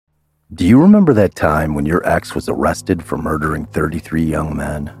Do you remember that time when your ex was arrested for murdering 33 young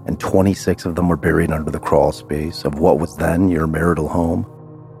men and 26 of them were buried under the crawl space of what was then your marital home?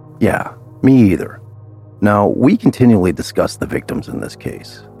 Yeah, me either. Now, we continually discuss the victims in this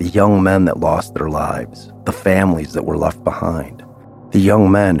case, the young men that lost their lives, the families that were left behind, the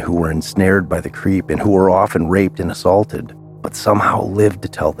young men who were ensnared by the creep and who were often raped and assaulted, but somehow lived to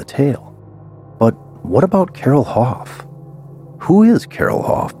tell the tale. But what about Carol Hoff? Who is Carol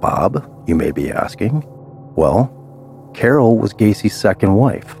Hoff, Bob, you may be asking? Well, Carol was Gacy's second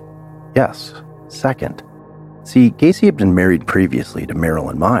wife. Yes, second. See, Gacy had been married previously to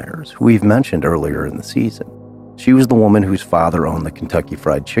Marilyn Myers, who we've mentioned earlier in the season. She was the woman whose father owned the Kentucky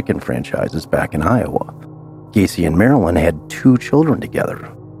Fried Chicken franchises back in Iowa. Gacy and Marilyn had 2 children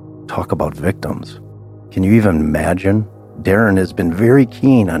together. Talk about victims. Can you even imagine? Darren has been very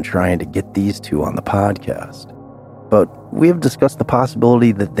keen on trying to get these 2 on the podcast. But we have discussed the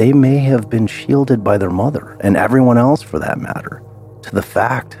possibility that they may have been shielded by their mother, and everyone else for that matter, to the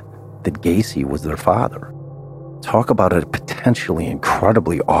fact that Gacy was their father. Talk about a potentially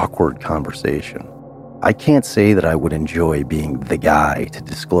incredibly awkward conversation. I can't say that I would enjoy being the guy to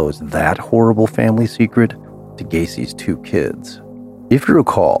disclose that horrible family secret to Gacy's 2 kids. If you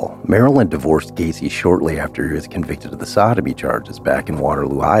recall, Marilyn divorced Gacy shortly after he was convicted of the sodomy charges back in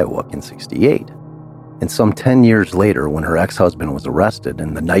Waterloo, Iowa in '68. And some 10 years later, when her ex-husband was arrested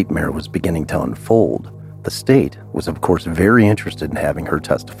and the nightmare was beginning to unfold, the state was of course very interested in having her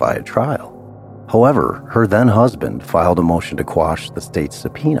testify at trial. However, her then-husband filed a motion to quash the state's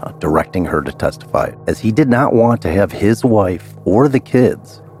subpoena, directing her to testify, as he did not want to have his wife or the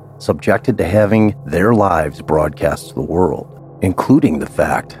kids subjected to having their lives broadcast to the world, including the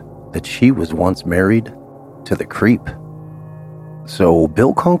fact that she was once married to the creep. So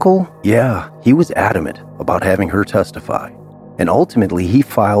Bill Kunkel, yeah, he was adamant about having her testify, and ultimately he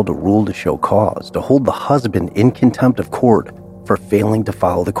filed a rule to show cause to hold the husband in contempt of court for failing to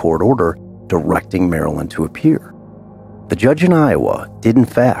follow the court order directing Marilyn to appear. The judge in Iowa did in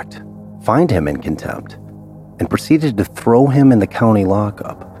fact find him in contempt and proceeded to throw him in the county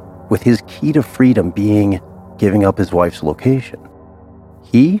lockup, with his key to freedom being giving up his wife's location.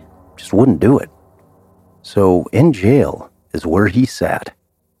 He just wouldn't do it. So in jail is where he sat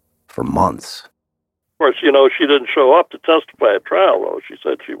for months. Of course, she didn't show up to testify at trial, though. She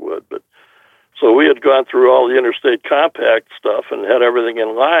said she would. But so we had gone through all the interstate compact stuff and had everything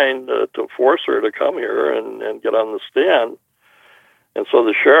in line to force her to come here and get on the stand. And so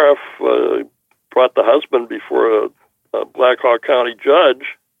the sheriff brought the husband before a Blackhawk County judge.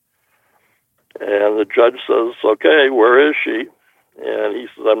 And the judge says, okay, where is she? And he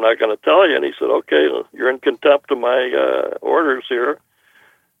says, I'm not going to tell you. And he said, okay, you're in contempt of my orders here.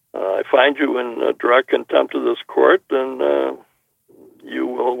 I find you in direct contempt of this court, and you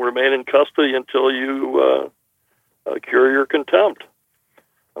will remain in custody until you cure your contempt.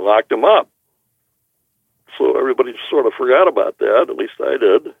 I locked him up. So everybody sort of forgot about that, at least I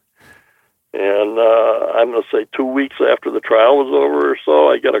did. And I'm going to say 2 weeks after the trial was over or so,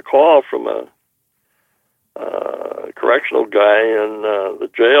 I get a call from a correctional guy in the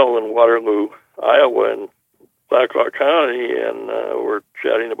jail in Waterloo, Iowa, in Blackhawk County, and we're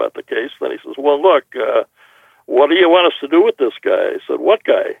chatting about the case. Then he says, well, look, what do you want us to do with this guy? I said, what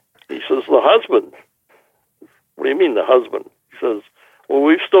guy? He says, the husband. What do you mean, the husband? He says, well,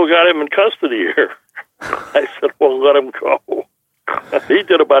 we've still got him in custody here. I said, well, let him go. He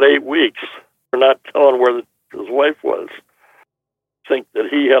did about 8 weeks for not telling where his wife was. I think that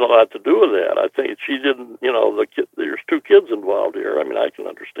he had a lot to do with that. I think she didn't, there's 2 kids involved here. I mean, I can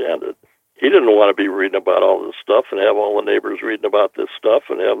understand it. He didn't want to be reading about all this stuff and have all the neighbors reading about this stuff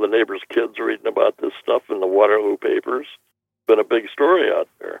and have the neighbors' kids reading about this stuff in the Waterloo papers. It's been a big story out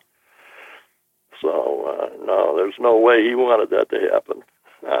there. So, no, there's no way he wanted that to happen.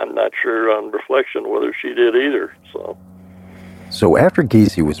 I'm not sure on reflection whether she did either, So after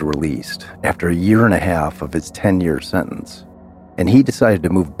Gacy was released, after a year and a half of his 10-year sentence, and he decided to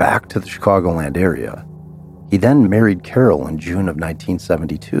move back to the Chicagoland area, he then married Carol in June of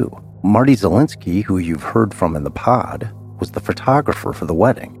 1972. Marty Zielinski, who you've heard from in the pod, was the photographer for the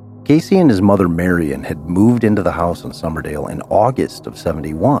wedding. Gacy and his mother Marion had moved into the house in Summerdale in August of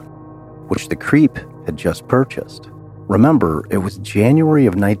 '71, which the creep had just purchased. Remember, it was January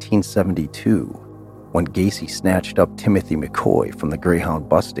of 1972 when Gacy snatched up Timothy McCoy from the Greyhound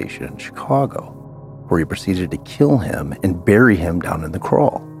bus station in Chicago, where he proceeded to kill him and bury him down in the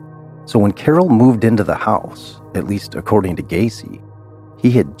crawl. So when Carol moved into the house, at least according to Gacy,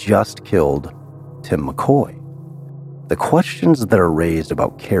 he had just killed Tim McCoy. The questions that are raised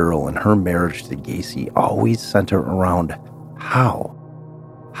about Carol and her marriage to Gacy always center around how.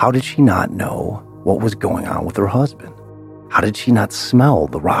 How did she not know what was going on with her husband? How did she not smell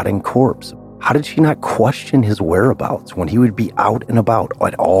the rotting corpse? How did she not question his whereabouts when he would be out and about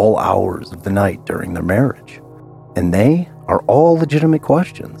at all hours of the night during their marriage? And they are all legitimate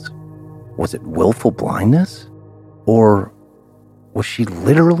questions. Was it willful blindness? Or was she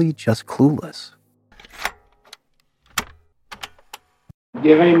literally just clueless? Do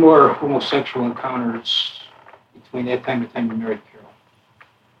you have any more homosexual encounters between that time and the time you married Carol?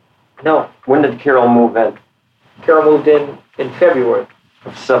 No. When did Carol move in? Carol moved in February.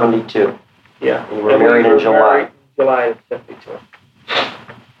 Of 72. Yeah. And you were married in July. Married July of 72.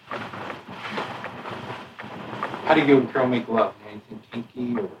 How did you and Carol make love? Anything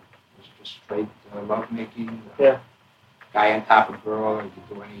kinky, or was it just straight love making? Yeah. Guy on top of girl, or did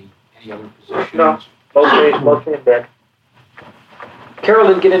you do any other positions? No. Mostly in bed. Carol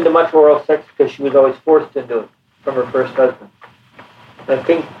didn't get into much oral sex because she was always forced into it from her first husband. I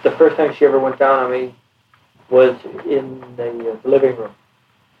think the first time she ever went down on me was in the living room.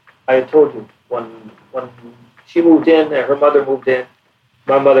 I had told you, when she moved in, and her mother moved in,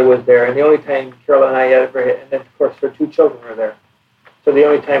 my mother was there, and the only time Carol and I ever hit, and then of course her 2 children were there. So the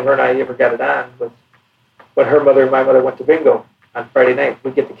only time her and I ever got it on was when her mother and my mother went to bingo on Friday night.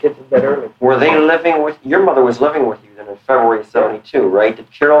 We'd get the kids in bed early. Were they living with, your mother was living with you then in February of 72, right?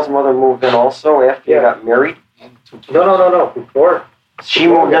 Did Carol's mother move in also after you got married? No, before. She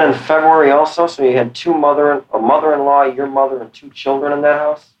moved in February also, so you had a mother-in-law, your mother, and 2 children in that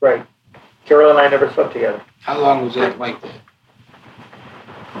house? Right. Carol and I never slept together. How long was that like that?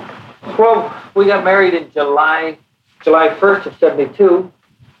 Well, we got married in July 1st of 72,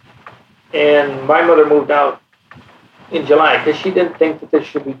 and my mother moved out in July because she didn't think that there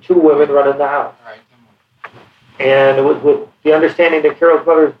should be 2 women running the house. All right. And it was with the understanding that Carol's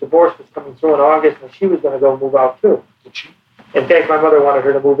mother's divorce was coming through in August, and she was going to go move out too. Did she? In fact, my mother wanted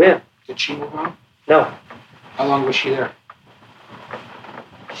her to move in. Did she move out? No. How long was she there?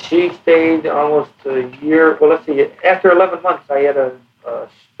 She stayed almost a year. Well, let's see. After 11 months, I had a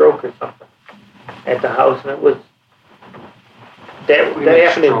stroke or something at the house, and it was that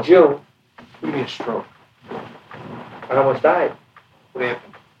happened in June. What do you mean a stroke? I almost died. What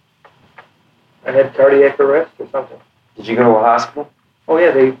happened? I had cardiac arrest or something. Did you go to a hospital? Oh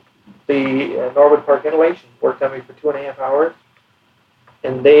yeah, the Norwood Park Inhalation worked on me for 2.5 hours,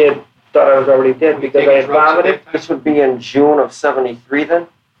 and they had thought I was already dead because I had vomited. This would be in June of 73 then?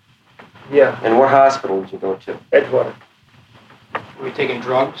 Yeah. And what hospital did you go to? Edgewater. Were you taking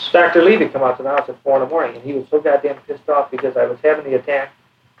drugs? Dr. Levy come out to the house at 4 in the morning, and he was so goddamn pissed off because I was having the attack,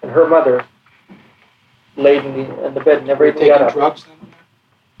 and her mother laid in the bed and never even got up. Were you taking drugs then?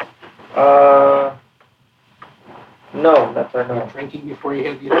 No, that's what I Were know. you drinking before you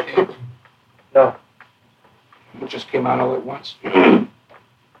had the attack? No. It just came out all at once?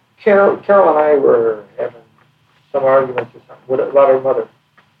 Carol and I were having some arguments or something about her mother.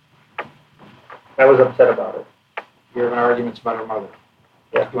 I was upset about it. You're having arguments about her mother?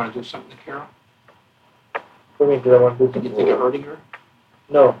 Yeah. You want to do something to Carol? What do you mean, did I want to do Did you something? think of hurting her?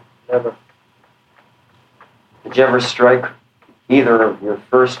 No, never. Did you ever strike either your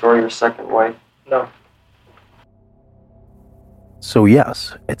first or your second wife? No. So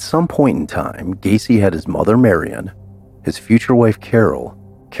yes, at some point in time, Gacy had his mother Marion, his future wife Carol,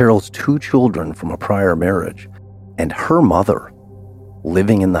 Carol's 2 children from a prior marriage, and her mother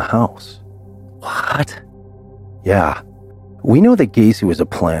living in the house. What? Yeah. We know that Gacy was a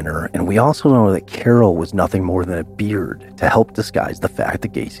planner, and we also know that Carol was nothing more than a beard to help disguise the fact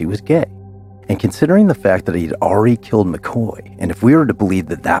that Gacy was gay. And considering the fact that he'd already killed McCoy, and if we were to believe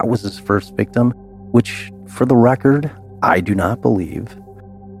that that was his first victim, which, for the record, I do not believe,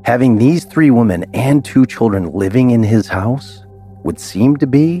 having these 3 women and 2 children living in his house would seem to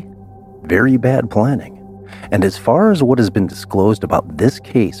be very bad planning. And as far as what has been disclosed about this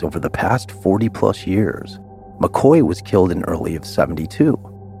case over the past 40 plus years, McCoy was killed in early of 72.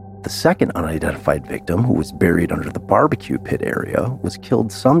 The second unidentified victim, who was buried under the barbecue pit area, was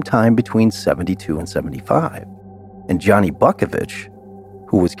killed sometime between 72 and 75. And Johnny Bukovich,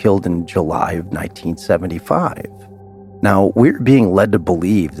 who was killed in July of 1975. Now, we're being led to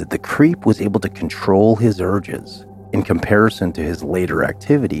believe that the creep was able to control his urges in comparison to his later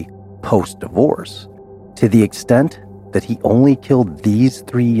activity post-divorce, to the extent that he only killed these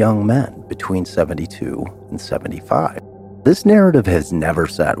 3 young men between 72 and 75. This narrative has never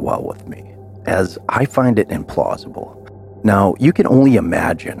sat well with me, as I find it implausible. Now, you can only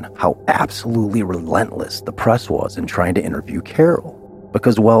imagine how absolutely relentless the press was in trying to interview Carol,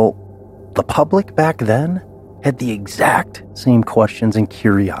 because, well, the public back then had the exact same questions and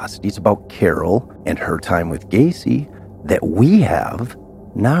curiosities about Carol and her time with Gacy that we have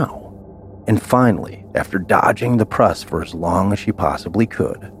now. And finally, after dodging the press for as long as she possibly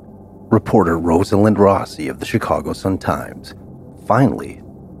could, reporter Rosalind Rossi of the Chicago Sun-Times finally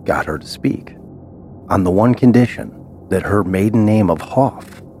got her to speak, on the one condition that her maiden name of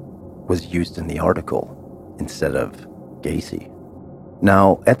Hoff was used in the article instead of Gacy.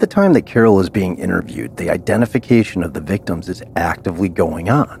 Now, at the time that Carol is being interviewed, the identification of the victims is actively going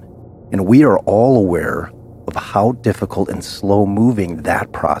on, and we are all aware of how difficult and slow-moving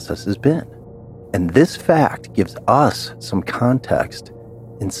that process has been. And this fact gives us some context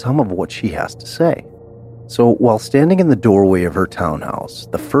in some of what she has to say. So while standing in the doorway of her townhouse,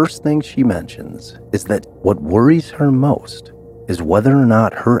 the first thing she mentions is that what worries her most is whether or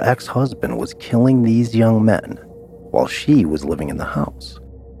not her ex-husband was killing these young men while she was living in the house.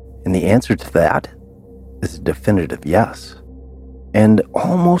 And the answer to that is a definitive yes. And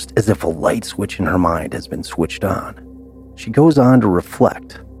almost as if a light switch in her mind has been switched on, she goes on to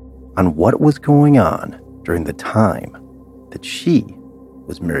reflect on what was going on during the time that she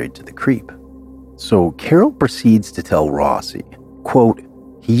was married to the creep. So Carol proceeds to tell Rossi, quote,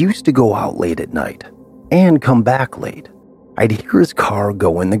 "He used to go out late at night and come back late. I'd hear his car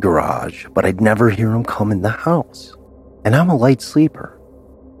go in the garage, but I'd never hear him come in the house. And I'm a light sleeper.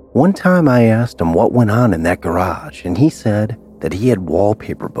 One time I asked him what went on in that garage, and he said that he had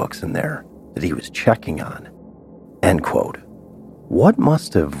wallpaper books in there that he was checking on." End quote. What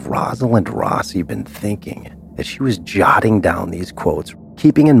must have Rosalind Rossi been thinking as she was jotting down these quotes,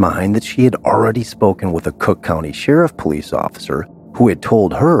 keeping in mind that she had already spoken with a Cook County Sheriff police officer who had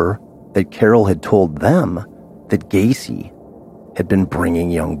told her that Carol had told them that Gacy had been bringing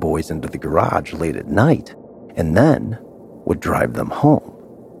young boys into the garage late at night and then would drive them home.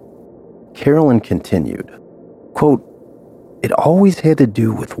 Carolyn continued, quote, "It always had to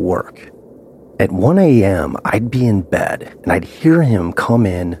do with work. At 1 a.m., I'd be in bed and I'd hear him come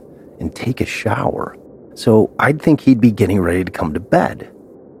in and take a shower. So I'd think he'd be getting ready to come to bed.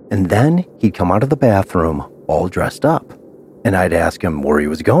 And then he'd come out of the bathroom all dressed up. And I'd ask him where he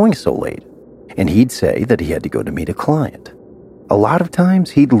was going so late. And he'd say that he had to go to meet a client. A lot of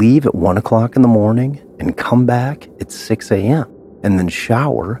times he'd leave at 1 o'clock in the morning and come back at 6 a.m. and then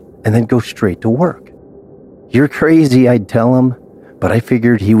shower and then go straight to work. You're crazy, I'd tell him, but I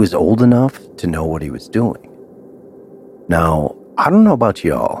figured he was old enough to know what he was doing." Now, I don't know about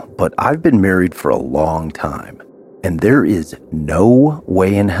y'all, but I've been married for a long time, and there is no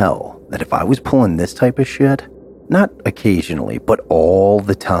way in hell that if I was pulling this type of shit, not occasionally, but all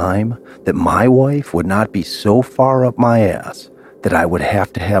the time, that my wife would not be so far up my ass that I would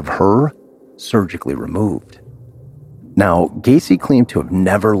have to have her surgically removed. Now, Gacy claimed to have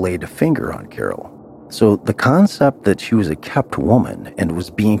never laid a finger on Carol. So the concept that she was a kept woman and was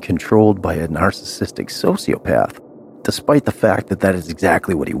being controlled by a narcissistic sociopath, despite the fact that that is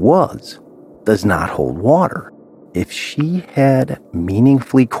exactly what he was, does not hold water. If she had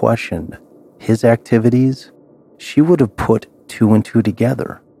meaningfully questioned his activities, she would have put two and two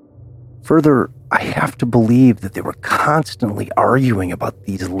together. Further, I have to believe that they were constantly arguing about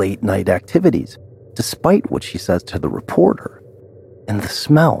these late-night activities, despite what she says to the reporter. And the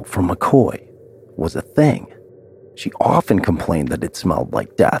smell from McCoy was a thing. She often complained that it smelled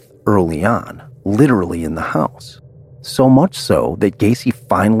like death early on, literally in the house. So much so that Gacy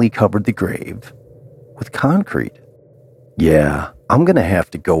finally covered the grave with concrete. Yeah, I'm going to have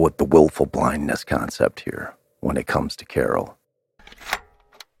to go with the willful blindness concept here when it comes to Carol.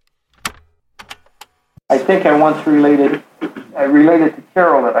 I think I once related to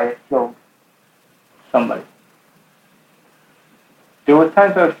Carol that I had killed somebody. There were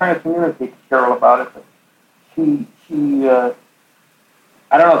times I was trying to communicate to Carol about it, but she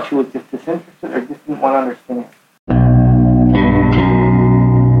I don't know if she was just disinterested or just didn't want to understand.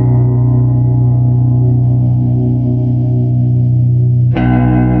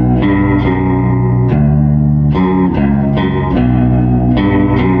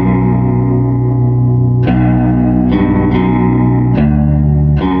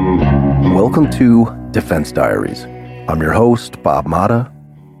 Welcome to Defense Diaries. I'm your host, Bob Mata,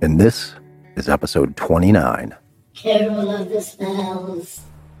 and this is episode 29. Carol of the Smells.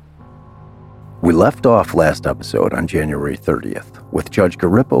 We left off last episode on January 30th, with Judge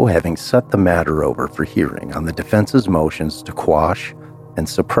Garippo having set the matter over for hearing on the defense's motions to quash and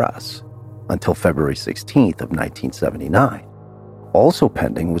suppress until February 16th of 1979. Also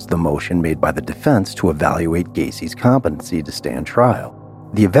pending was the motion made by the defense to evaluate Gacy's competency to stand trial.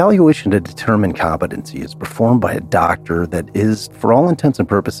 The evaluation to determine competency is performed by a doctor that is, for all intents and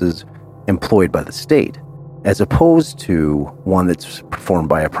purposes, employed by the state, as opposed to one that's performed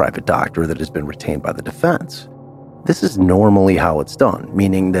by a private doctor that has been retained by the defense. This is normally how it's done,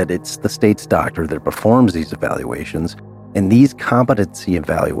 meaning that it's the state's doctor that performs these evaluations, and these competency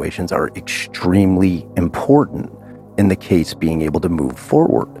evaluations are extremely important in the case being able to move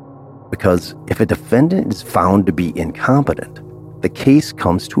forward. Because if a defendant is found to be incompetent, the case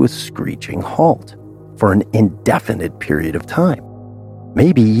comes to a screeching halt for an indefinite period of time,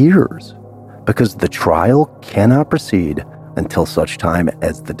 maybe years, because the trial cannot proceed until such time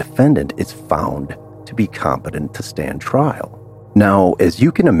as the defendant is found to be competent to stand trial. Now, as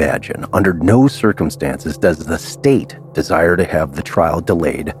you can imagine, under no circumstances does the state desire to have the trial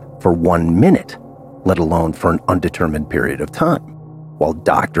delayed for 1 minute, let alone for an undetermined period of time, while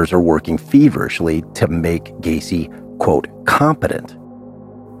doctors are working feverishly to make Gacy, quote, competent.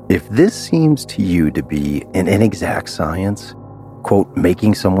 If this seems to you to be an inexact science, quote,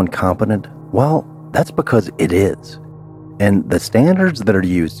 making someone competent, well, that's because it is. And the standards that are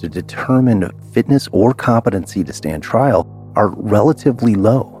used to determine fitness or competency to stand trial are relatively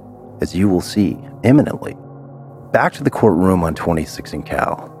low, as you will see imminently. Back to the courtroom on 26 and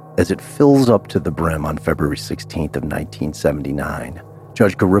Cal, as it fills up to the brim on February 16th of 1979,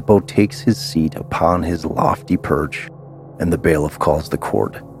 Judge Garippo takes his seat upon his lofty perch, and the bailiff calls the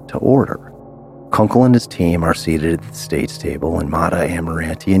court to order. Kunkel and his team are seated at the state's table, and Mata,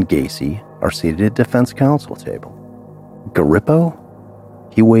 Amoranti, and Gacy are seated at defense counsel table. Garippo?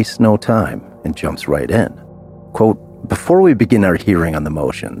 He wastes no time and jumps right in. Quote, before we begin our hearing on the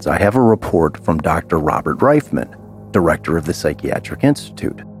motions, I have a report from Dr. Robert Reifman, director of the Psychiatric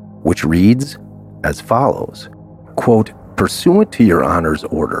Institute, which reads as follows. Quote, pursuant to your Honor's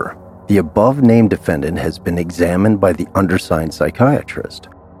order, the above-named defendant has been examined by the undersigned psychiatrist.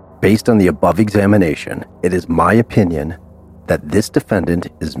 Based on the above examination, it is my opinion that this defendant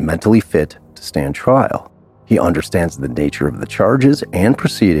is mentally fit to stand trial. He understands the nature of the charges and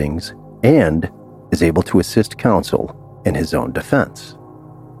proceedings and is able to assist counsel in his own defense.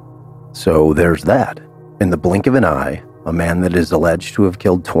 So there's that. In the blink of an eye, a man that is alleged to have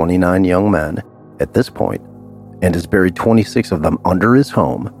killed 29 young men at this point and has buried 26 of them under his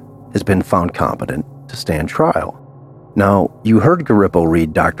home has been found competent to stand trial. Now, you heard Garippo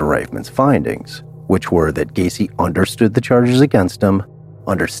read Dr. Reifman's findings, which were that Gacy understood the charges against him,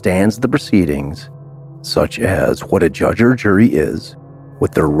 understands the proceedings, such as what a judge or jury is,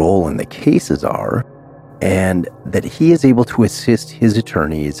 what their role in the cases are, and that he is able to assist his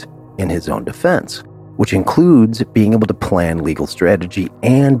attorneys in his own defense, which includes being able to plan legal strategy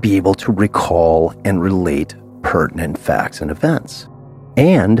and be able to recall and relate pertinent facts and events,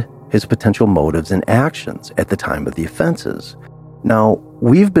 and his potential motives and actions at the time of the offenses. Now,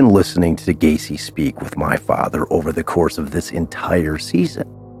 we've been listening to Gacy speak with my father over the course of this entire season,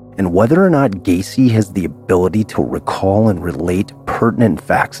 and whether or not Gacy has the ability to recall and relate pertinent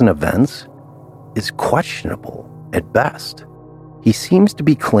facts and events is questionable at best. He seems to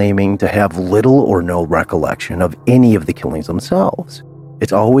be claiming to have little or no recollection of any of the killings themselves.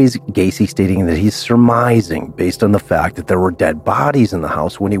 It's always Gacy stating that he's surmising based on the fact that there were dead bodies in the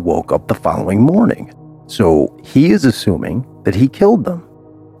house when he woke up the following morning. So he is assuming that he killed them,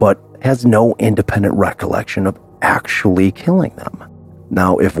 but has no independent recollection of actually killing them.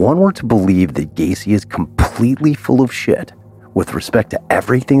 Now, if one were to believe that Gacy is completely full of shit with respect to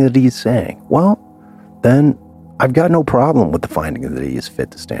everything that he's saying, well, then I've got no problem with the finding that he is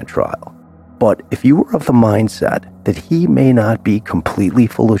fit to stand trial. But if you were of the mindset that he may not be completely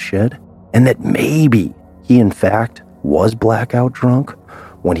full of shit, and that maybe he in fact was blackout drunk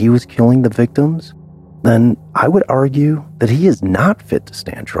when he was killing the victims, then I would argue that he is not fit to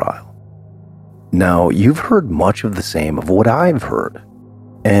stand trial. Now, you've heard much of the same of what I've heard,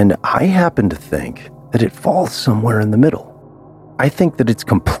 and I happen to think that it falls somewhere in the middle. I think that it's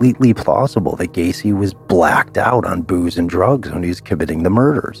completely plausible that Gacy was blacked out on booze and drugs when he was committing the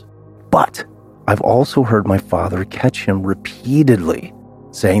murders. But I've also heard my father catch him repeatedly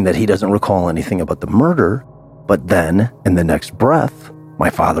saying that he doesn't recall anything about the murder, but then, in the next breath, my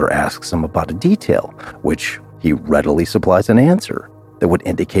father asks him about a detail, which he readily supplies an answer that would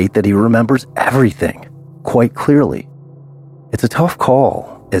indicate that he remembers everything quite clearly. It's a tough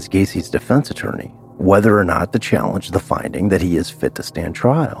call, as Gacy's defense attorney, whether or not to challenge the finding that he is fit to stand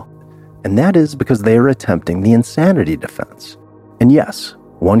trial. And that is because they are attempting the insanity defense. And yes,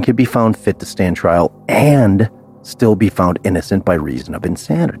 one could be found fit to stand trial and still be found innocent by reason of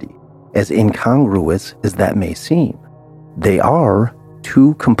insanity, as incongruous as that may seem. They are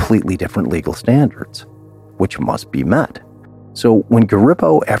two completely different legal standards, which must be met. So when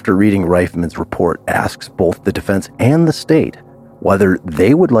Garippo, after reading Reifman's report, asks both the defense and the state whether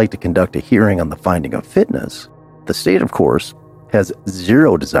they would like to conduct a hearing on the finding of fitness, the state, of course, has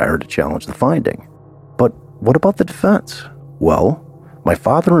zero desire to challenge the finding. But what about the defense? Well, my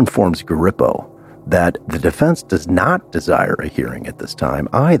father informs Garippo that the defense does not desire a hearing at this time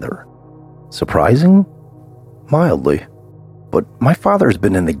either. Surprising? Mildly. But my father's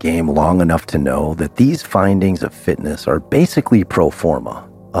been in the game long enough to know that these findings of fitness are basically pro forma,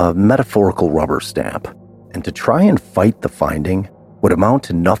 a metaphorical rubber stamp, and to try and fight the finding would amount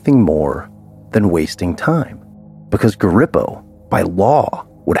to nothing more than wasting time, because Garippo, by law,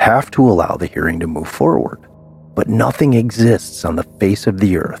 would have to allow the hearing to move forward. But nothing exists on the face of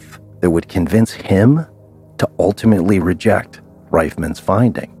the earth that would convince him to ultimately reject Reifman's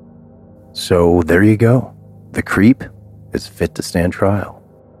finding. So there you go. The creep is fit to stand trial,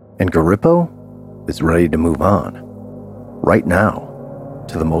 and Garippo is ready to move on, right now,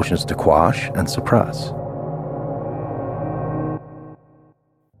 to the motions to quash and suppress.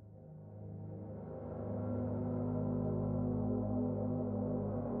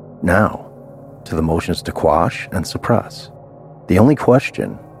 Now, to the motions to quash and suppress. The only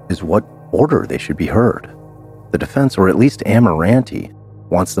question is what order they should be heard. The defense, or at least Amirante,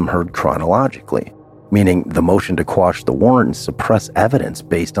 wants them heard chronologically, meaning the motion to quash the warrant and suppress evidence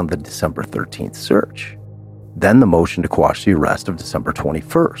based on the December 13th search. Then the motion to quash the arrest of December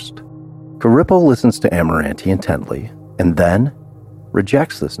 21st. Garippo listens to Amirante intently and then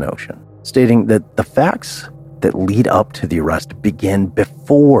rejects this notion, stating that the facts that lead up to the arrest begin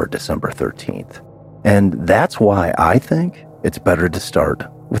before December 13th. And that's why I think it's better to start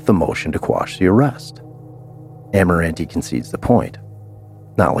with the motion to quash the arrest. Amirante concedes the point.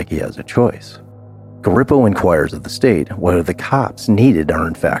 Not like he has a choice. Garippo inquires of the state whether the cops needed are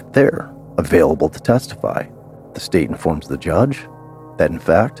in fact there, available to testify. The state informs the judge that in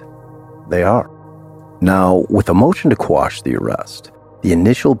fact, they are. Now, with a motion to quash the arrest, the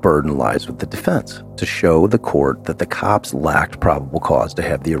initial burden lies with the defense to show the court that the cops lacked probable cause to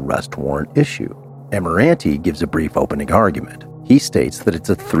have the arrest warrant issue. Amirante gives a brief opening argument. He states that it's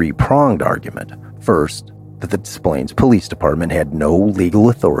a three-pronged argument. First, that the Des Plaines Police Department had no legal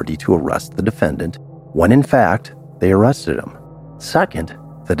authority to arrest the defendant, when in fact, they arrested him. Second,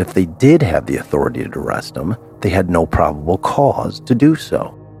 that if they did have the authority to arrest him, they had no probable cause to do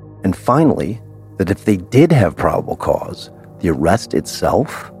so. And finally, that if they did have probable cause, the arrest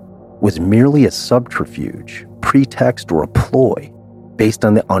itself was merely a subterfuge, pretext, or a ploy based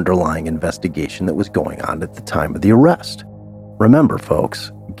on the underlying investigation that was going on at the time of the arrest. Remember,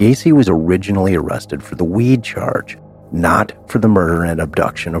 folks, Gacy was originally arrested for the weed charge, not for the murder and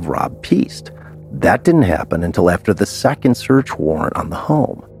abduction of Rob Piest. That didn't happen until after the second search warrant on the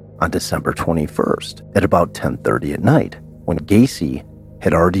home on December 21st at about 10:30 at night, when Gacy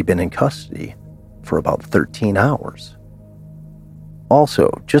had already been in custody for about 13 hours.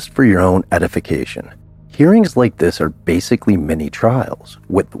 Also, just for your own edification, hearings like this are basically mini trials,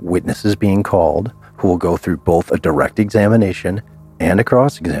 with witnesses being called who will go through both a direct examination and a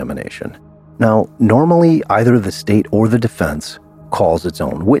cross-examination. Now, normally either the state or the defense calls its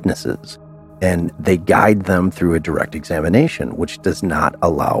own witnesses, and they guide them through a direct examination, which does not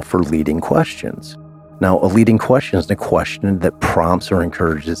allow for leading questions. Now, a leading question is a question that prompts or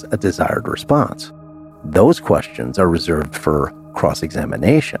encourages a desired response. Those questions are reserved for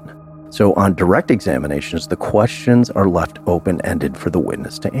cross-examination. So on direct examinations, the questions are left open-ended for the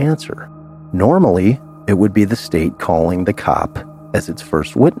witness to answer. Normally, it would be the state calling the cop as its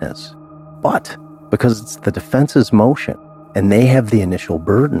first witness. But because it's the defense's motion and they have the initial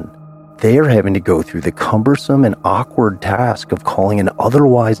burden, they are having to go through the cumbersome and awkward task of calling an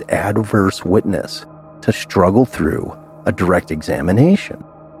otherwise adverse witness to struggle through a direct examination,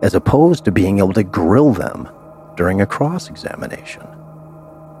 as opposed to being able to grill them during a cross-examination.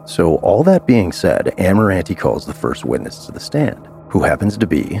 So all that being said, Amirante calls the first witness to the stand, who happens to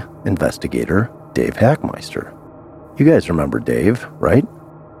be investigator Dave Hackmeister. You guys remember Dave, right?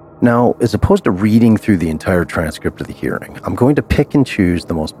 Now, as opposed to reading through the entire transcript of the hearing, I'm going to pick and choose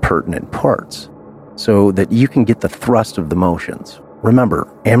the most pertinent parts so that you can get the thrust of the motions. Remember,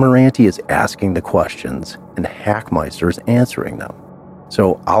 Amirante is asking the questions and Hackmeister is answering them.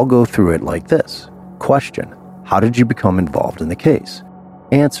 So I'll go through it like this. Question: how did you become involved in the case?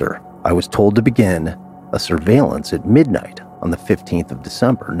 Answer: I was told to begin a surveillance at midnight on the 15th of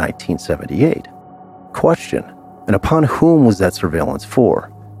December, 1978. Question: and upon whom was that surveillance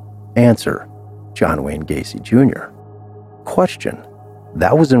for? Answer: John Wayne Gacy Jr. Question: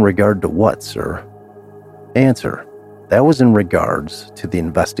 that was in regard to what, sir? Answer: that was in regards to the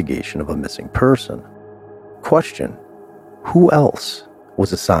investigation of a missing person. Question: who else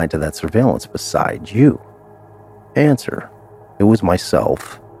was assigned to that surveillance besides you? Answer: it was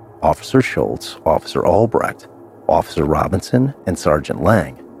myself, Officer Schultz, Officer Albrecht, Officer Robinson, and Sergeant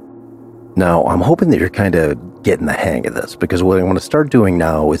Lang. Now, I'm hoping that you're kind of getting the hang of this, because what I'm going to start doing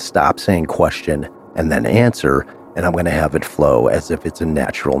now is stop saying question and then answer, and I'm going to have it flow as if it's a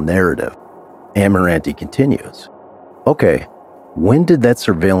natural narrative. Amirante continues. Okay, when did that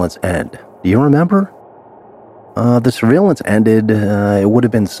surveillance end? Do you remember? The surveillance ended, it would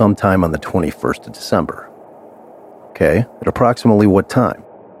have been sometime on the 21st of December. Okay, at approximately what time?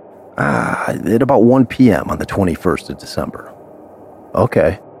 At about 1 p.m. on the 21st of December.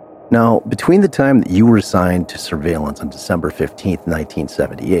 Okay. Now, between the time that you were assigned to surveillance on December 15th,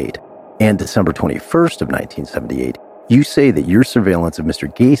 1978, and December 21st of 1978, you say that your surveillance of Mr.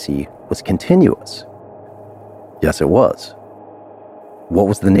 Gacy was continuous. Yes, it was. What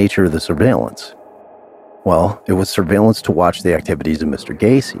was the nature of the surveillance? Well, it was surveillance to watch the activities of Mr.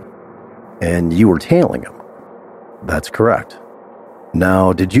 Gacy, and you were tailing him. That's correct.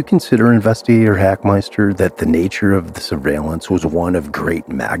 Now, did you consider, Investigator Hackmeister, that the nature of the surveillance was one of great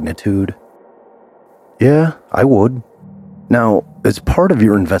magnitude? Yeah, I would. Now, as part of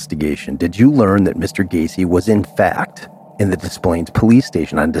your investigation, did you learn that Mr. Gacy was in fact in the Des Plaines police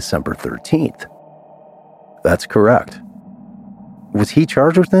station on December 13th? That's correct. Was he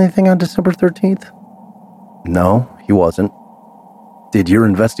charged with anything on December 13th? No, he wasn't. Did your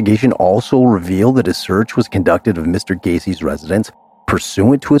investigation also reveal that a search was conducted of Mr. Gacy's residence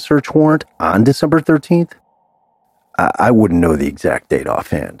pursuant to a search warrant on December 13th? I wouldn't know the exact date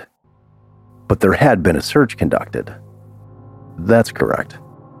offhand. But there had been a search conducted. That's correct.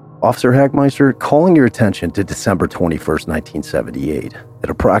 Officer Hackmeister, calling your attention to December 21st, 1978, at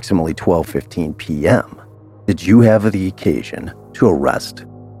approximately 12:15 p.m., did you have the occasion to arrest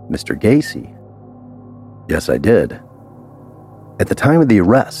Mr. Gacy? Yes, I did. At the time of the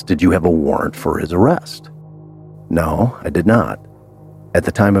arrest, did you have a warrant for his arrest? No, I did not. At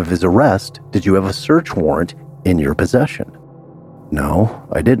the time of his arrest, did you have a search warrant in your possession? No,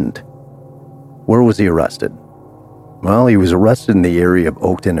 I didn't. Where was he arrested? Well, he was arrested in the area of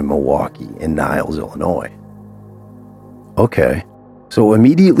Oakton and Milwaukee in Niles, Illinois. Okay, so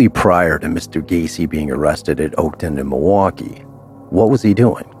immediately prior to Mr. Gacy being arrested at Oakton and Milwaukee, what was he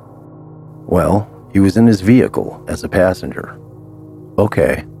doing? Well, he was in his vehicle as a passenger.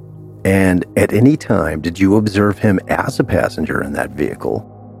 Okay. And at any time, did you observe him as a passenger in that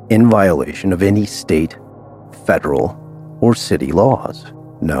vehicle in violation of any state, federal, or city laws?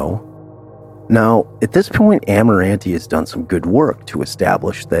 No. Now, at this point, Amirante has done some good work to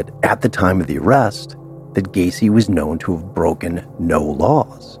establish that at the time of the arrest, that Gacy was known to have broken no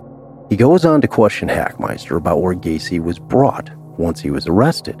laws. He goes on to question Hackmeister about where Gacy was brought once he was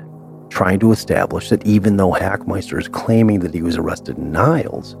arrested, trying to establish that even though Hackmeister is claiming that he was arrested in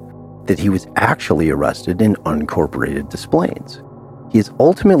Niles, that he was actually arrested in unincorporated Des Plaines. He is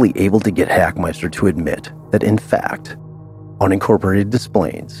ultimately able to get Hackmeister to admit that, in fact, unincorporated Des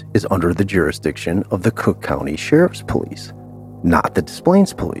Plaines is under the jurisdiction of the Cook County Sheriff's Police, not the Des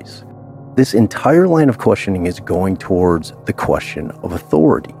Plaines Police. This entire line of questioning is going towards the question of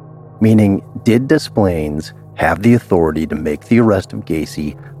authority, meaning, did Des Plaines have the authority to make the arrest of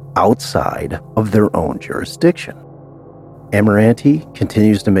Gacy outside of their own jurisdiction? Amirante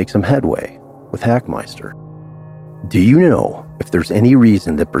continues to make some headway with Hackmeister. Do you know if there's any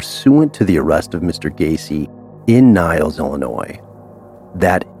reason that pursuant to the arrest of Mr. Gacy in Niles, Illinois,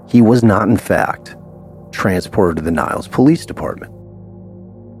 that he was not in fact transported to the Niles Police Department?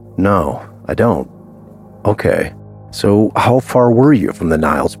 No, I don't. Okay, so how far were you from the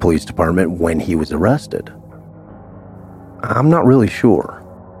Niles Police Department when he was arrested? I'm not really sure.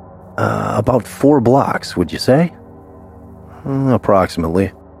 About 4 blocks, would you say?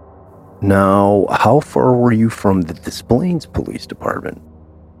 Approximately. Now, how far were you from the Des Plaines Police Department?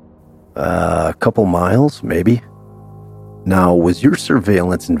 A couple miles, maybe. Now, was your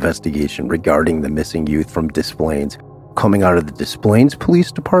surveillance investigation regarding the missing youth from Des Plaines coming out of the Des Plaines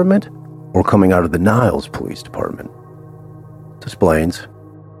Police Department or coming out of the Niles Police Department? Des Plaines.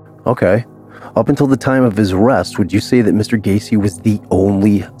 Okay. Up until the time of his arrest, would you say that Mr. Gacy was the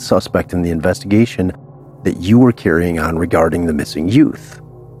only suspect in the investigation that you were carrying on regarding the missing youth?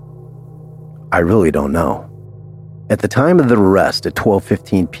 I really don't know. At the time of the arrest at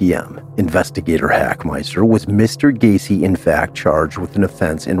 12:15 p.m., Investigator Hackmeister, was Mr. Gacy in fact charged with an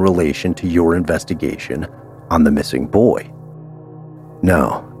offense in relation to your investigation on the missing boy?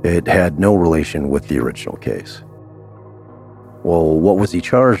 No, it had no relation with the original case. Well, what was he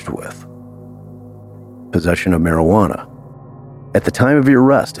charged with? Possession of marijuana. At the time of your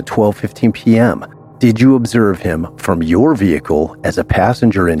arrest at 12:15 p.m., did you observe him from your vehicle as a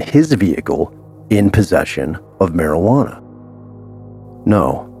passenger in his vehicle in possession of marijuana?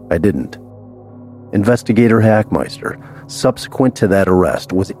 No, I didn't. Investigator Hackmeister, subsequent to that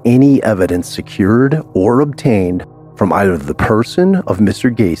arrest, was any evidence secured or obtained from either the person of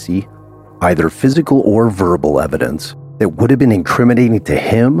Mr. Gacy, either physical or verbal evidence, that would have been incriminating to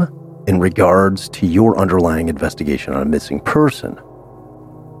him in regards to your underlying investigation on a missing person?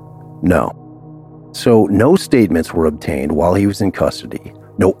 No. So no statements were obtained while he was in custody.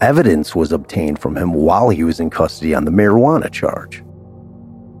 No evidence was obtained from him while he was in custody on the marijuana charge.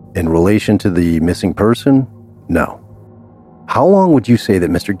 In relation to the missing person? No. How long would you say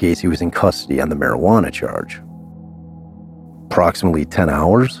that Mr. Gacy was in custody on the marijuana charge? Approximately 10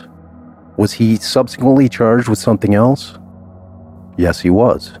 hours? Was he subsequently charged with something else? Yes, he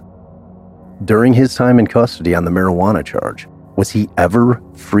was. During his time in custody on the marijuana charge, was he ever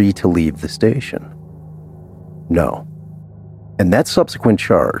free to leave the station? No. And that subsequent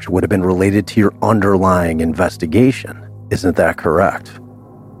charge would have been related to your underlying investigation. Isn't that correct?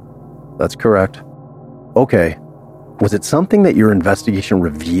 That's correct. Okay. Was it something that your investigation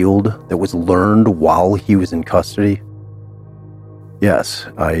revealed that was learned while he was in custody? Yes,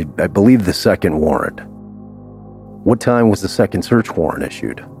 I believe the second warrant. What time was the second search warrant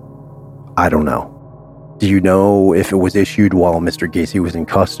issued? I don't know. Do you know if it was issued while Mr. Gacy was in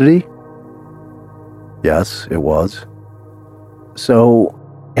custody? Yes, it was. So,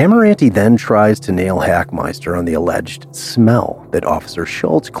 Amirante then tries to nail Hackmeister on the alleged smell that Officer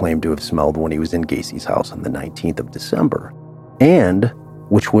Schultz claimed to have smelled when he was in Gacy's house on the 19th of December, and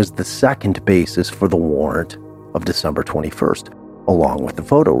which was the second basis for the warrant of December 21st, along with the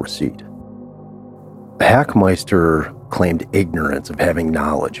photo receipt. Hackmeister claimed ignorance of having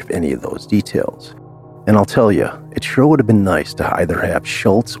knowledge of any of those details. And I'll tell you, it sure would have been nice to either have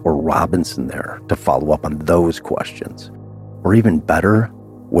Schultz or Robinson there to follow up on those questions. Or even better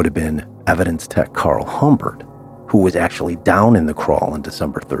would have been evidence tech Carl Humbert, who was actually down in the crawl on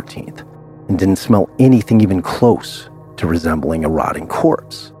December 13th and didn't smell anything even close to resembling a rotting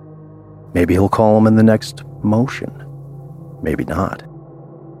corpse. Maybe he'll call him in the next motion. Maybe not.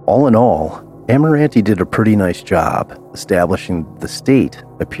 All in all, Amirante did a pretty nice job establishing the state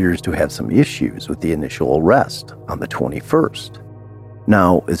appears to have some issues with the initial arrest on the 21st.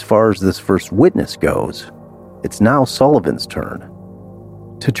 Now, as far as this first witness goes, it's now Sullivan's turn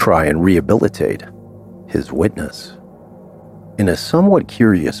to try and rehabilitate his witness. In a somewhat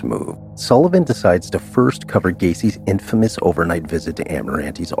curious move, Sullivan decides to first cover Gacy's infamous overnight visit to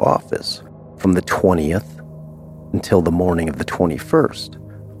Amirante's office from the 20th until the morning of the 21st,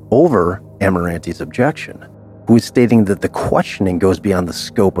 over Amirante's objection, who is stating that the questioning goes beyond the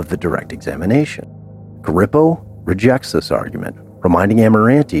scope of the direct examination. Garippo rejects this argument, reminding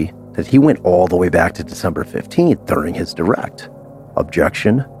Amirante that he went all the way back to December 15th during his direct.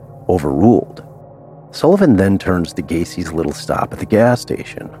 Objection overruled. Sullivan then turns to Gacy's little stop at the gas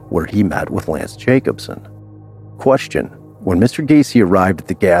station, where he met with Lance Jacobson. Question: when Mr. Gacy arrived at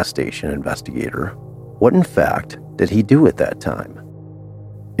the gas station, investigator, what in fact did he do at that time?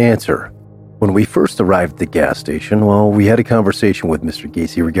 Answer: when we first arrived at the gas station, well, we had a conversation with Mr.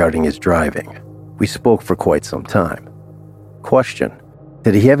 Gacy regarding his driving. We spoke for quite some time. Question: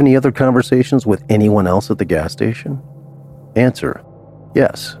 did he have any other conversations with anyone else at the gas station? Answer: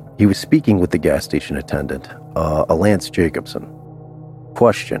 yes, he was speaking with the gas station attendant, a Lance Jacobson.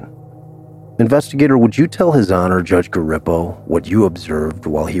 Question: investigator, would you tell His Honor Judge Garippo what you observed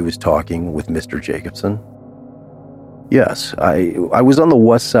while he was talking with Mr. Jacobson? Yes, I was on the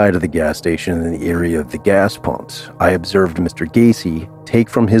west side of the gas station in the area of the gas pumps. I observed Mr. Gacy take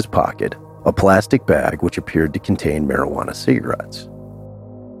from his pocket a plastic bag which appeared to contain marijuana cigarettes.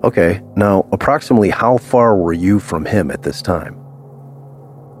 Okay, now approximately how far were you from him at this time?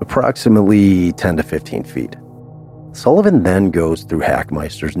 Approximately 10 to 15 feet. Sullivan then goes through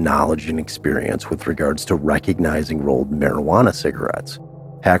Hackmeister's knowledge and experience with regards to recognizing rolled marijuana cigarettes.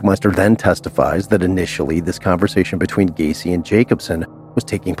 Hackmeister then testifies that initially this conversation between Gacy and Jacobson was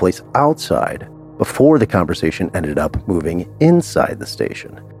taking place outside before the conversation ended up moving inside the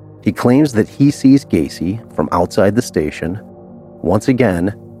station. He claims that he sees Gacy from outside the station once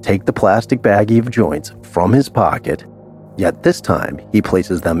again take the plastic baggie of joints from his pocket, yet this time he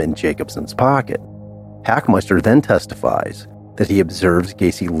places them in Jacobson's pocket. Hackmeister then testifies that he observes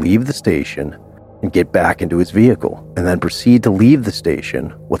Gacy leave the station and get back into his vehicle, and then proceed to leave the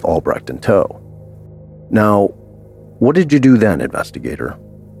station with Albrecht in tow. Now, what did you do then, investigator?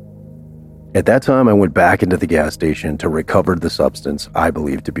 At that time, I went back into the gas station to recover the substance I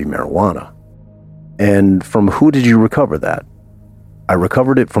believed to be marijuana. And from who did you recover that? I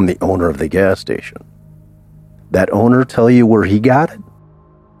recovered it from the owner of the gas station. That owner tell you where he got it?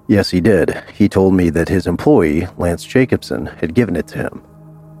 Yes, he did. He told me that his employee, Lance Jacobson, had given it to him.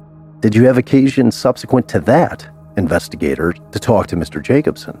 Did you have occasion subsequent to that, investigator, to talk to Mr.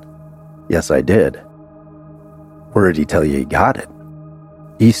 Jacobson? Yes, I did. Where did he tell you he got it?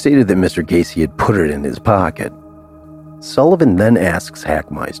 He stated that Mr. Gacy had put it in his pocket. Sullivan then asks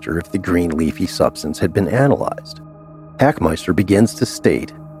Hackmeister if the green leafy substance had been analyzed. Hackmeister begins to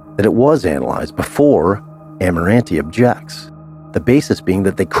state that it was analyzed before Amirante objects, the basis being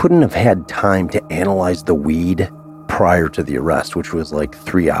that they couldn't have had time to analyze the weed prior to the arrest, which was like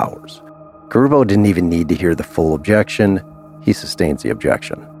 3 hours. Garibay didn't even need to hear the full objection. He sustains the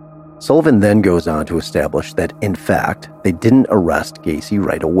objection. Sullivan then goes on to establish that, in fact, they didn't arrest Gacy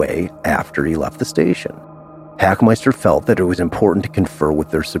right away after he left the station. Hackmeister felt that it was important to confer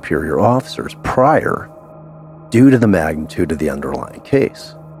with their superior officers prior due to the magnitude of the underlying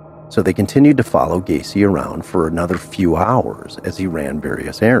case. So they continued to follow Gacy around for another few hours as he ran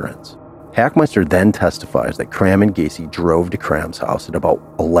various errands. Hackmeister then testifies that Cram and Gacy drove to Cram's house at about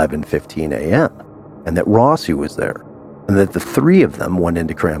 11:15 a.m., and that Rossi was there, and that the three of them went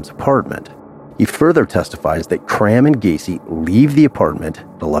into Cram's apartment. He further testifies that Cram and Gacy leave the apartment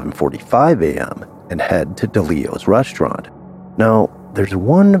at 11:45 a.m. and head to DeLeo's restaurant. Now, there's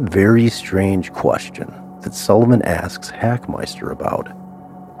one very strange question that Sullivan asks Hackmeister about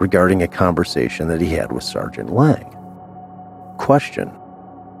regarding a conversation that he had with Sergeant Lang. Question: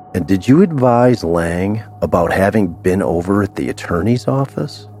 and did you advise Lang about having been over at the attorney's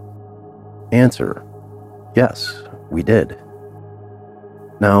office? Answer: yes, we did.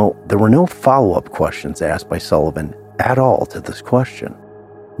 Now, there were no follow-up questions asked by Sullivan at all to this question.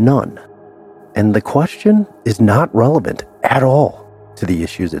 None. And the question is not relevant at all to the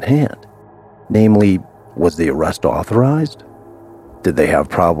issues at hand. Namely, was the arrest authorized? Did they have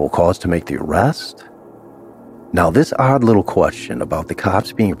probable cause to make the arrest? Now, this odd little question about the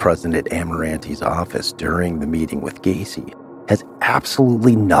cops being present at Amirante's office during the meeting with Gacy has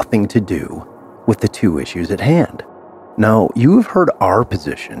absolutely nothing to do with the two issues at hand. Now, you have heard our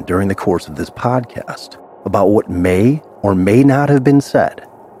position during the course of this podcast about what may or may not have been said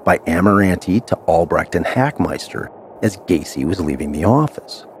by Amirante to Albrecht and Hackmeister as Gacy was leaving the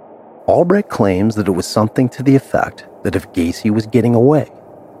office. Albrecht claims that it was something to the effect that if Gacy was getting away,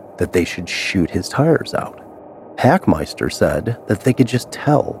 that they should shoot his tires out. Hackmeister said that they could just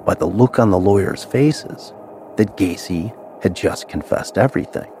tell by the look on the lawyers' faces that Gacy had just confessed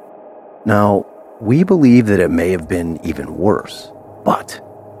everything. Now, we believe that it may have been even worse, but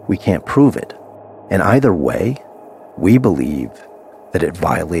we can't prove it. And either way, we believe that it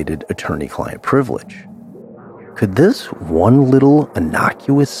violated attorney-client privilege. Could this one little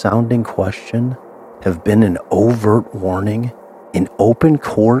innocuous-sounding question have been an overt warning in open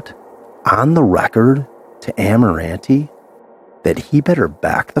court, on the record, to Amirante that he better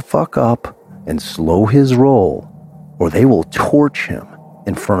back the fuck up and slow his roll, or they will torch him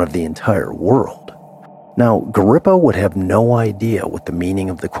in front of the entire world? Now, Garibay would have no idea what the meaning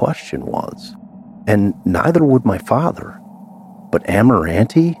of the question was, and neither would my father, but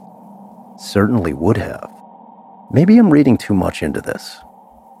Amirante certainly would have. Maybe I'm reading too much into this.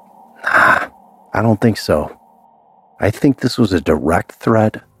 Nah, I don't think so. I think this was a direct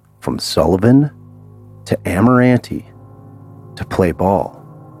threat from Sullivan to Amirante to play ball.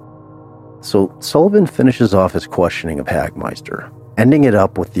 So Sullivan finishes off his questioning of Hackmeister, ending it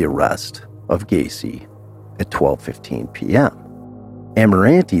up with the arrest of Gacy at 12:15 p.m.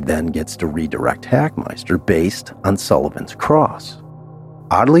 Amirante then gets to redirect Hackmeister based on Sullivan's cross.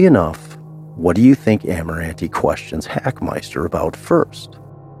 Oddly enough, what do you think Amirante questions Hackmeister about first?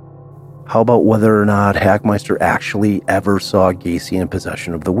 How about whether or not Hackmeister actually ever saw Gacy in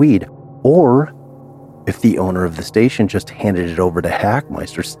possession of the weed, or if the owner of the station just handed it over to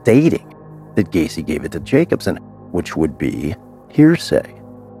Hackmeister stating that Gacy gave it to Jacobson, which would be hearsay.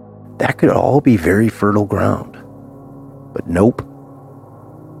 That could all be very fertile ground. But nope.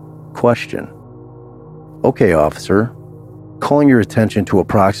 Question: okay, officer, calling your attention to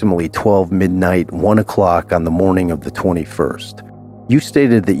approximately 12 midnight, 1 o'clock on the morning of the 21st. You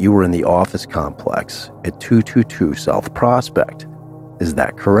stated that you were in the office complex at 222 South Prospect. Is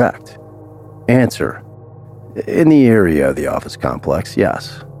that correct? Answer: in the area of the office complex,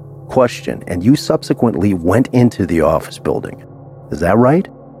 yes. Question: and you subsequently went into the office building. Is that right?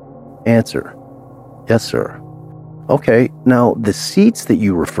 Answer: yes, sir. Okay, now the seats that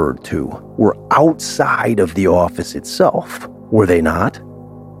you referred to were outside of the office itself, were they not?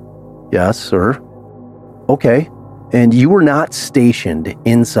 Yes, sir. Okay, and you were not stationed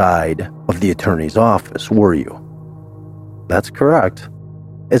inside of the attorney's office, were you? That's correct.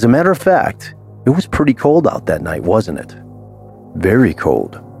 As a matter of fact, it was pretty cold out that night, wasn't it? Very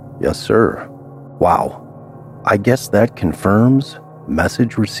cold. Yes, sir. Wow. I guess that confirms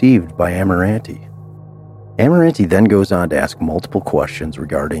Message received by Amirante. Amirante then goes on to ask multiple questions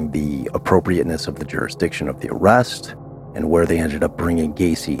regarding the appropriateness of the jurisdiction of the arrest and where they ended up bringing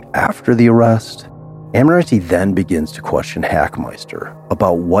Gacy after the arrest. Amirante then begins to question Hackmeister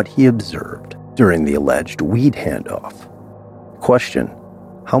about what he observed during the alleged weed handoff. Question: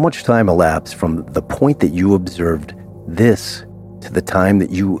 how much time elapsed from the point that you observed this to the time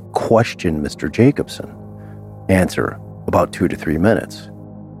that you questioned Mr. Jacobson? Answer: about 2 to 3 minutes.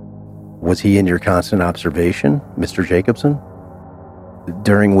 Was he in your constant observation, Mr. Jacobson?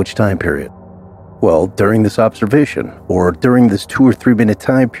 During which time period? Well, during this observation, or during this 2 or 3 minute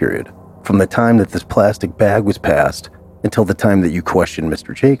time period, from the time that this plastic bag was passed until the time that you questioned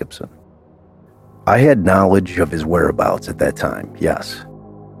Mr. Jacobson. I had knowledge of his whereabouts at that time, yes.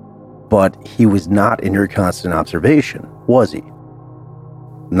 But he was not in your constant observation, was he?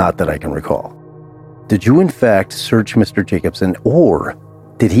 Not that I can recall. Did you in fact search Mr. Jacobson, or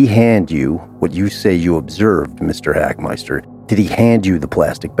did he hand you what you say you observed, Mr. Hackmeister? Did he hand you the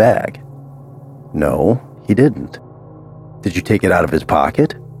plastic bag? No, he didn't. Did you take it out of his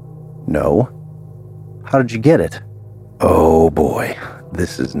pocket? No. How did you get it? Oh boy,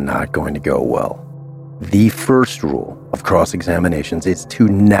 this is not going to go well. The first rule of cross-examinations is to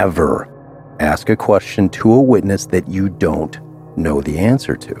never ask a question to a witness that you don't know the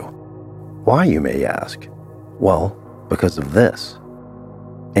answer to. Why, you may ask? Well, because of this.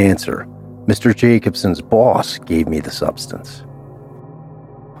 Answer: Mr. Jacobson's boss gave me the substance.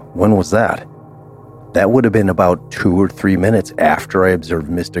 When was that? That would have been about 2 or 3 minutes after I observed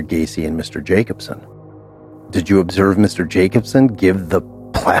Mr. Gacy and Mr. Jacobson. Did you observe Mr. Jacobson give the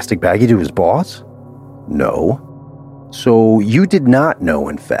plastic baggie to his boss? No. So you did not know,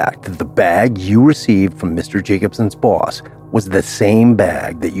 in fact, that the bag you received from Mr. Jacobson's boss was the same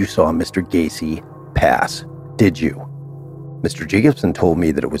bag that you saw Mr. Gacy pass, did you? Mr. Jacobson told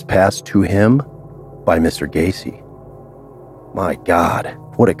me that it was passed to him by Mr. Gacy. My God,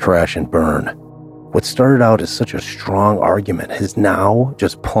 what a crash and burn. What started out as such a strong argument has now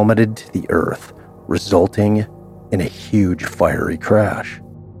just plummeted to the earth, resulting in a huge fiery crash.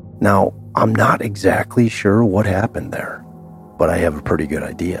 Now, I'm not exactly sure what happened there, but I have a pretty good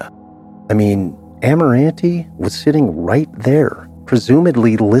idea. I mean, Amirante was sitting right there,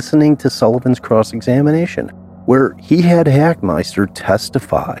 presumably listening to Sullivan's cross-examination, where he had Hackmeister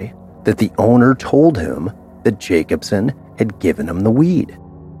testify that the owner told him that Jacobson had given him the weed.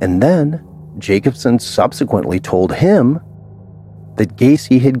 And then Jacobson subsequently told him that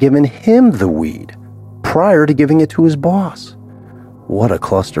Gacy had given him the weed prior to giving it to his boss. What a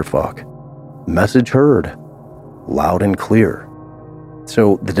clusterfuck. Message heard, loud and clear.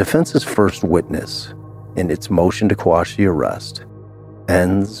 So the defense's first witness, in its motion to quash the arrest,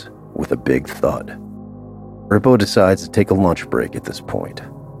 ends with a big thud. Rippo decides to take a lunch break at this point,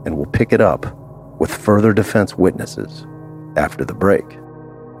 and will pick it up with further defense witnesses after the break.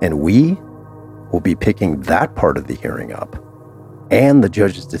 And we will be picking that part of the hearing up, and the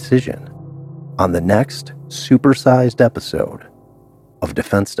judge's decision, on the next supersized episode of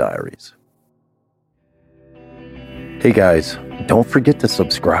Defense Diaries. Hey guys, don't forget to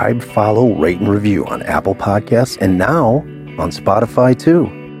subscribe, follow, rate, and review on Apple Podcasts, and now on Spotify too.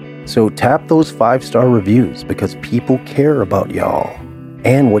 So tap those 5-star reviews because people care about y'all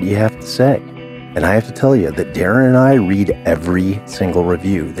and what you have to say. And I have to tell you that Darren and I read every single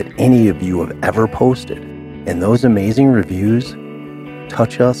review that any of you have ever posted. And those amazing reviews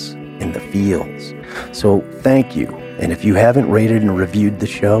touch us in the feels. So thank you. And if you haven't rated and reviewed the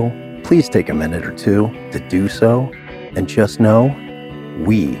show, please take a minute or two to do so. And just know,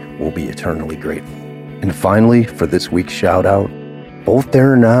 we will be eternally grateful. And finally, for this week's shout out, both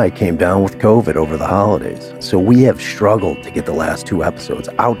Darren and I came down with COVID over the holidays, so we have struggled to get the last 2 episodes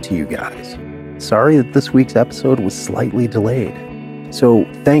out to you guys. Sorry that this week's episode was slightly delayed. So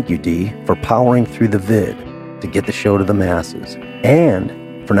thank you, D, for powering through the vid to get the show to the masses,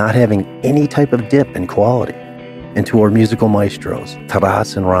 and for not having any type of dip in quality. And to our musical maestros,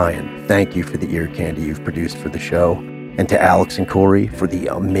 Taras and Ryan, thank you for the ear candy you've produced for the show. And to Alex and Corey for the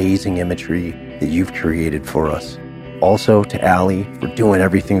amazing imagery that you've created for us. Also to Allie for doing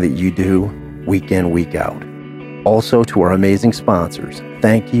everything that you do week in, week out. Also to our amazing sponsors,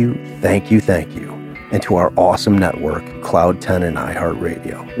 thank you, thank you, thank you. And to our awesome network, Cloud 10 and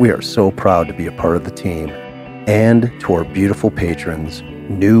iHeartRadio. We are so proud to be a part of the team. And to our beautiful patrons,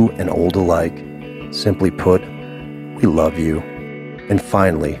 new and old alike, simply put, we love you. And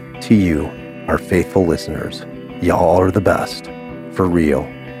finally, to you, our faithful listeners, y'all are the best. For real,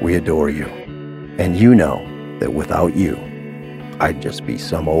 we adore you. And you know that without you, I'd just be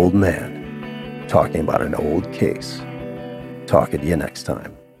some old man talking about an old case. Talking to you next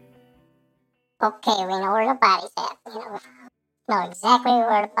time. Okay, we know where the body's at. Know exactly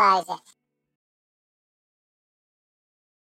where the body's at.